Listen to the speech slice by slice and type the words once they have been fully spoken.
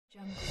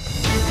The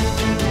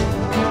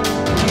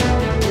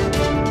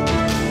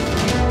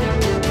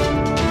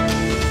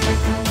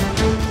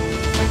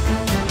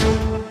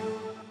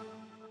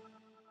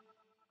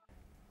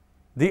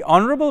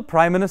Honorable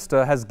Prime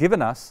Minister has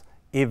given us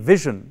a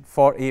vision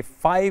for a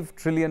 $5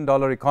 trillion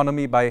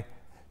economy by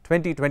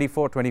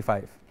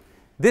 2024-25.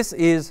 This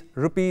is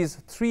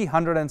rupees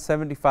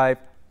 375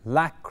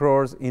 lakh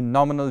crores in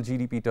nominal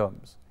GDP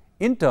terms.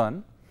 In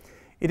turn,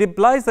 it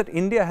implies that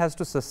India has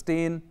to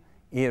sustain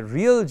a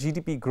real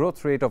GDP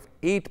growth rate of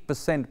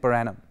 8% per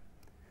annum.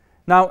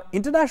 Now,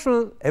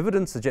 international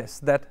evidence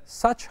suggests that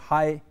such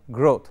high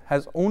growth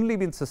has only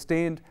been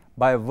sustained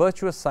by a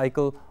virtuous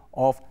cycle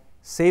of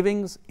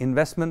savings,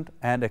 investment,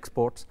 and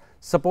exports,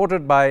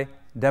 supported by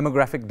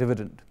demographic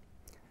dividend.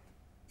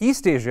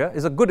 East Asia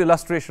is a good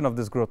illustration of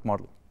this growth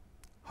model.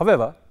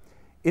 However,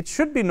 it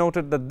should be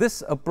noted that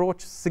this approach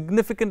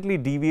significantly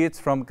deviates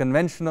from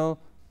conventional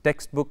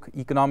textbook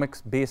economics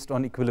based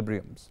on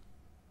equilibriums.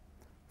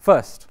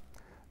 First,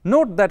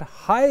 note that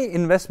high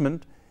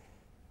investment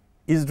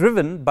is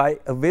driven by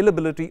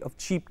availability of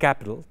cheap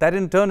capital, that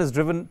in turn is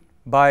driven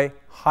by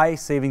high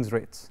savings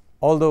rates,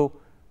 although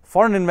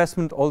foreign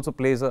investment also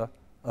plays a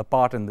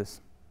part in this.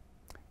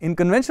 In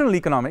conventional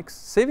economics,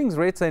 savings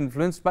rates are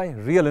influenced by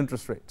real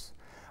interest rates.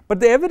 But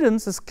the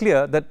evidence is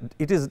clear that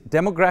it is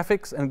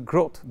demographics and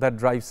growth that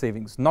drive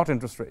savings, not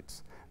interest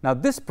rates. Now,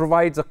 this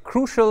provides a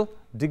crucial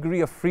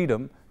degree of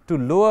freedom to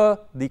lower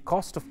the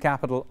cost of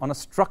capital on a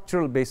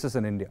structural basis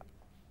in India.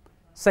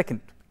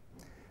 Second,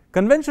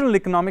 conventional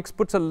economics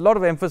puts a lot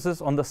of emphasis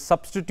on the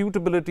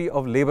substitutability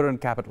of labor and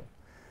capital.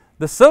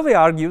 The survey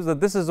argues that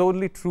this is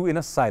only true in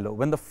a silo.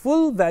 When the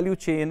full value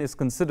chain is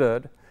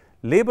considered,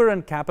 labor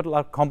and capital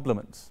are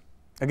complements.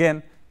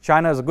 Again,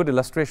 China is a good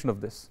illustration of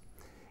this.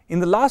 In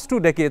the last 2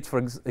 decades, for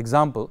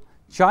example,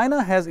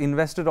 China has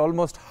invested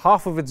almost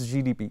half of its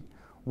GDP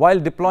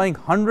while deploying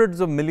hundreds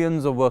of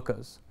millions of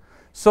workers.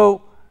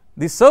 So,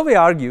 the survey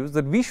argues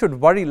that we should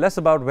worry less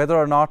about whether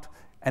or not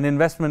an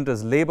investment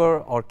is labor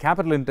or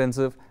capital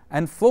intensive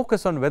and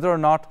focus on whether or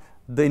not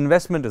the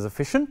investment is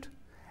efficient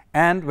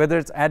and whether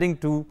it's adding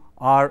to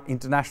our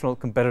international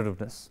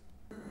competitiveness.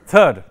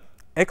 Third,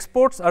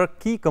 exports are a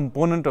key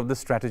component of this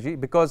strategy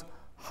because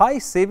high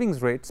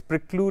savings rates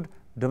preclude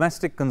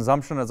domestic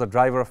consumption as a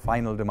driver of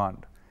final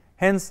demand.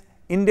 Hence,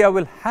 India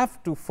will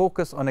have to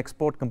focus on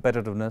export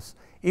competitiveness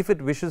if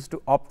it wishes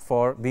to opt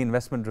for the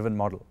investment-driven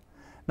model.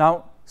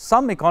 Now,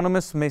 some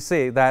economists may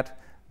say that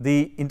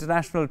the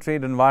international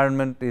trade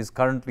environment is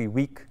currently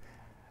weak,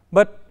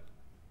 but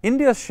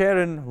India's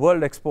share in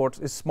world exports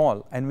is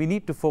small and we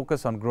need to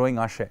focus on growing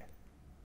our share.